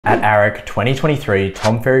At ARIC 2023,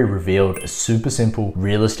 Tom Ferry revealed a super simple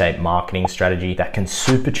real estate marketing strategy that can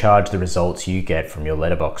supercharge the results you get from your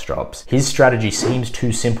letterbox drops. His strategy seems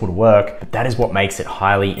too simple to work, but that is what makes it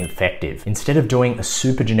highly effective. Instead of doing a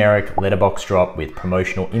super generic letterbox drop with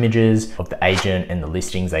promotional images of the agent and the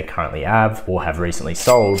listings they currently have or have recently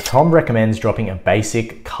sold, Tom recommends dropping a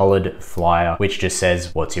basic colored flyer which just says,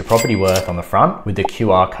 "What's your property worth?" on the front with the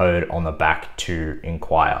QR code on the back to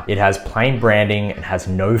inquire. It has plain branding and has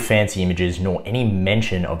no fancy images nor any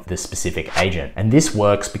mention of the specific agent. And this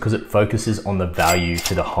works because it focuses on the value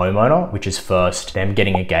to the homeowner, which is first them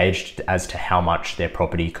getting engaged as to how much their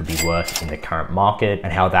property could be worth in the current market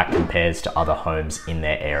and how that compares to other homes in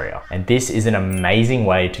their area. And this is an amazing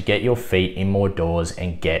way to get your feet in more doors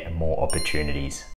and get more opportunities.